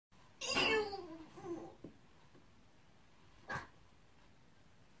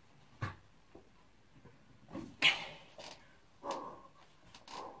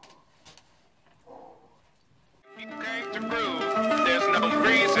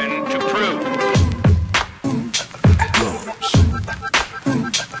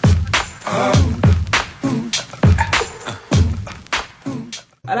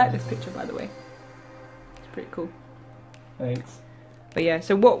Thanks. But yeah,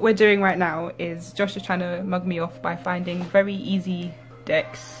 so what we're doing right now is Josh is trying to mug me off by finding very easy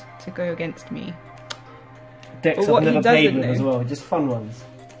decks to go against me. Decks I've never played with as well, just fun ones.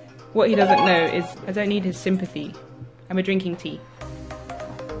 What he doesn't know is I don't need his sympathy. And we're drinking tea.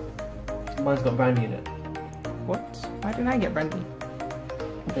 Mine's got brandy in it. What? Why didn't I get brandy?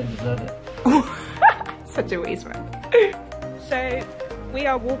 You don't deserve it. Such a waste, man. So, we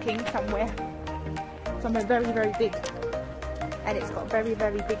are walking somewhere very, very big. And it's got very,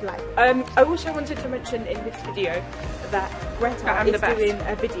 very big light. I also wanted to mention in this video that Greta is doing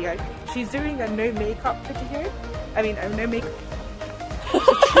a video. She's doing a no makeup video. I mean, a no makeup.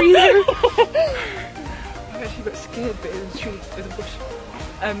 She got scared, but it was a tree, it was a bush.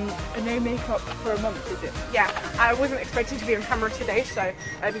 A no makeup for a month, is it? Yeah, I wasn't expecting to be on camera today, so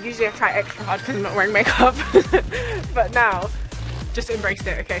usually I try extra hard because I'm not wearing makeup. But now, just embraced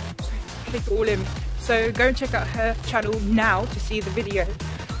it, okay? Take it all in. So go and check out her channel now to see the video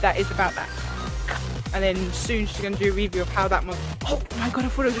that is about that. And then soon she's going to do a review of how that month. Oh my god, I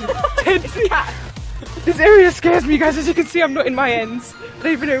thought it was dead. It's a cat. This area scares me, guys. As you can see, I'm not in my ends. I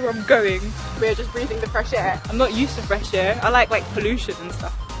don't even know where I'm going. We're just breathing the fresh air. I'm not used to fresh air. I like pollution and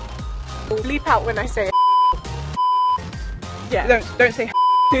stuff. Bleep out when I say yeah. Don't say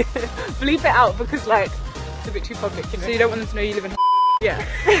bleep it out because like it's a bit too public, you know. So you don't want them to know you live in yeah.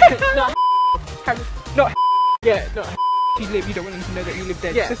 Not not yeah, not you live, you don't want them to know that you live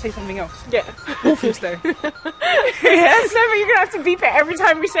there. Yeah. Just say something else. Yeah. Awful though. Yes, no, but you're gonna have to beep it every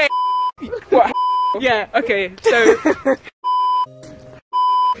time we say what? Yeah, okay, so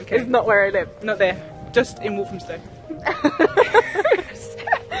okay. It's not where I live. Not there. Just in Walthamstow.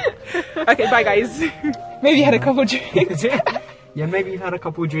 Okay, bye guys. Maybe you had a couple drinks. Yeah, maybe you've had a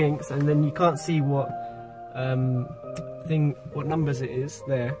couple drinks and then you can't see what what numbers it is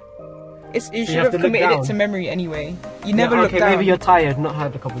there. You should have committed it to memory anyway. You never look down. Okay, maybe you're tired, not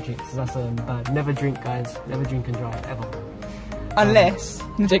had a couple drinks. That's bad. Never drink, guys. Never drink and drive, ever. Unless...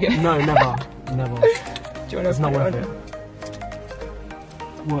 No, never. Never. Do you want it's not worth it.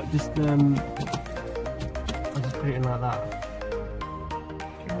 What, just, I'll just put it in like that.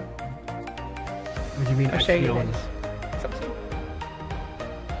 What do you mean, I'll show you this.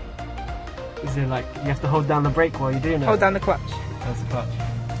 Is it like, you have to hold down the brake while you're doing it? Hold down the clutch. That's the clutch.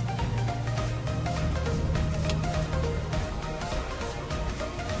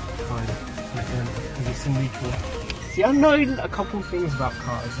 Fine. It's in neutral. See, I know a couple things about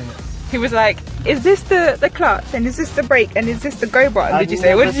cars, innit? He was like, is this the clutch, and is this the brake, and is this the go button, did you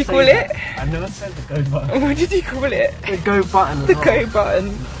say? What did you call it? I never said the go button. What did you call it? The go button. The go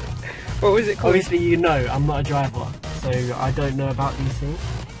button. What was it called? Obviously, you know, I'm not a driver, so I don't know about these things.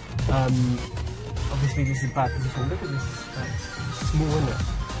 Obviously, this is bad position. Look at this, it's small, isn't it?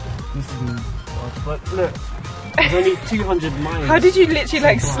 This is odd, but look, there's only 200 miles. How did you literally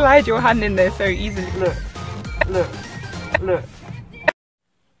like slide your hand in there so easily? Look. I'm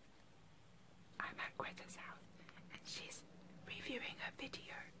at Greta's house and she's reviewing her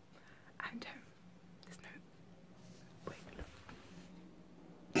video and there's no... Wait.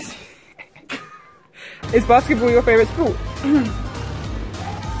 Is basketball your favourite sport?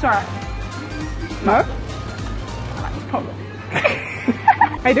 Sorry. No?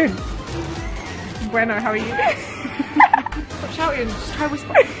 I don't. Bueno, how are you? Stop shouting, just try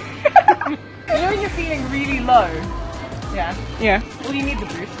whisper. You know when you're feeling really low? Yeah. Yeah. All you need is a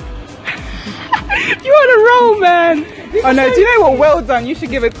boost. You're on a roll, man! Oh no, do you know what? Well done. You should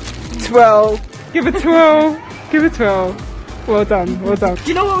give it 12. Give it 12. Give it 12. Well done, well done. Do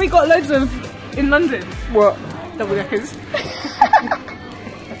you know what we got loads of in London? What? Double deckers.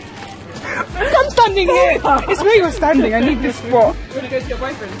 I'm standing here. It's where you're standing. I need this spot. You want to go to your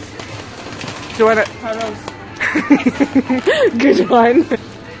boyfriend's? Do you want it? How else? Good one. I'm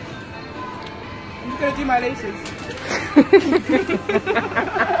just going to do my laces.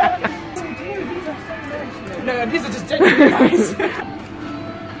 No, these are just genuinely nice.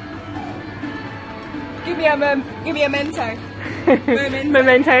 Give me a mento.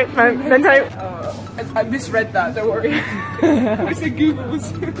 Memento. I misread that, don't worry. I said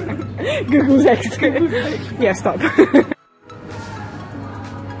Google's. Google's X. Yeah, stop.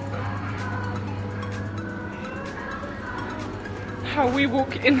 How we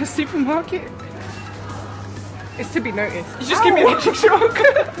walk in the supermarket is to be noticed. You just give me an electric shock.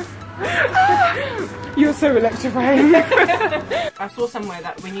 You're so electrifying. I saw somewhere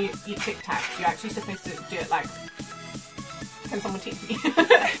that when you eat Tic Tacs, you're actually supposed to do it like, can someone teach me?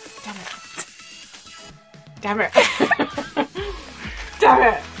 Damn it. Damn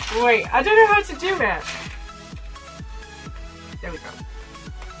it. Wait, I don't know how to do it. There we go.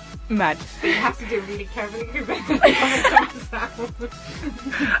 Mad. You have to do it really carefully because then it comes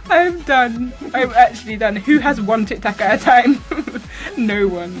out. I'm done. I'm actually done. Who has one tic tac at a time? No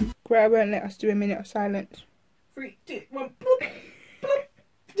one. Greta won't let us do a minute of silence. 3, 2, 1.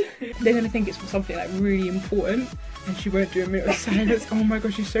 They're gonna think it's for something like really important, and she won't do a minute of silence. Oh my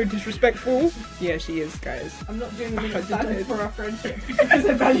gosh, she's so disrespectful. Yeah, she is, guys. I'm not doing a minute of silence for our friendship because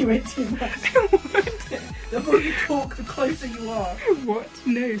I value it too much. The more you talk, the closer you are. What?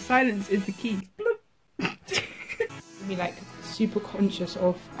 No, silence is the key. Be like super conscious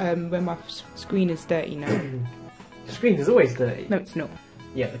of when my screen is dirty now. The screen is always dirty. No, it's not.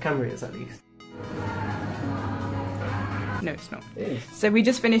 Yeah, the camera is at least. No, it's not. It is. So we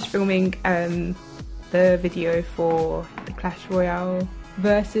just finished filming the video for the Clash Royale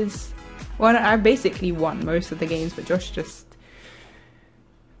versus. Well, I basically won most of the games, but Josh just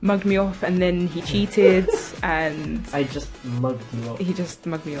mugged me off, and then he cheated, and I just mugged you off. he just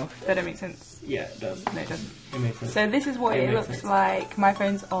mugged me off. That don't make sense. Yeah, it does. No, it doesn't. It makes sense. So this is what It it makes looks sense. like. My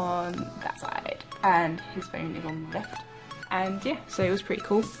phone's on that side, and his phone is on the left. And yeah, so it was pretty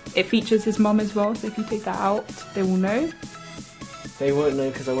cool. It features his mum as well, so if you take that out, they will know. They won't know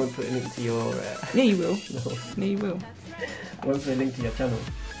because I won't put a link to your. Yeah, you will. No, Yeah, you will. I won't put a link to your channel.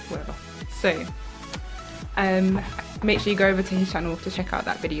 Whatever. So, make sure you go over to his channel to check out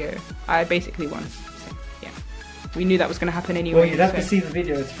that video. I basically won. So yeah, we knew that was going to happen anyway. Well, you'd have to so- see the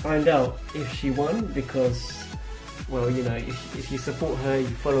video to find out if she won because, well, you know, if you support her, you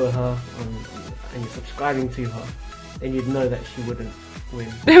follow her, and you're subscribing to her, then you'd know that she wouldn't win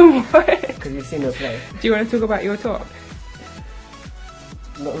What? because you've seen her play. Do you want to talk about your top?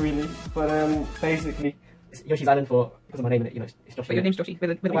 Not really, but basically, it's Yoshi's Island for because of my name in it. You know, it's Joshy. But your name's Joshy with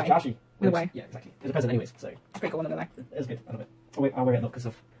a It's Y. Joshy. With a Y. Yeah, exactly. There's a present anyways, so It's pretty cool, nonetheless. it's good. I love it. Oh, wait, I'll wear it though because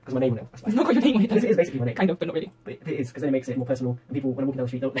my name on it. That's why. It's not got your name on it. It is basically my name. Kind of, but not really. But it is because then it makes it more personal, and people when I'm walking down the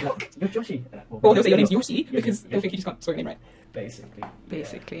street, they'll be like, "You're Joshy." Or they'll say your name's Yoshi Yeah, because yeah. they'll think you just can't spell your name right. Basically.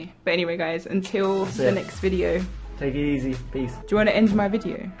 Basically. Yeah. But anyway, guys, until That's the it. next video, do Take it easy. Peace. you want to end my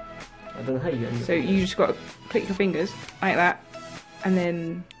video? I don't know how you end it. So you just got to click your fingers like that, and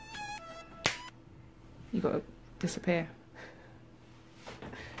then you got to disappear.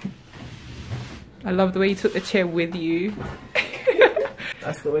 I love the way you took the chair with you.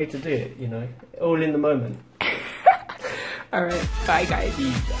 That's the way to do it, you know. All in the moment. Alright, bye guys.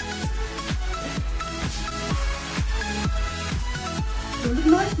 It was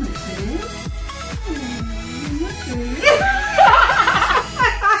nice, Missy.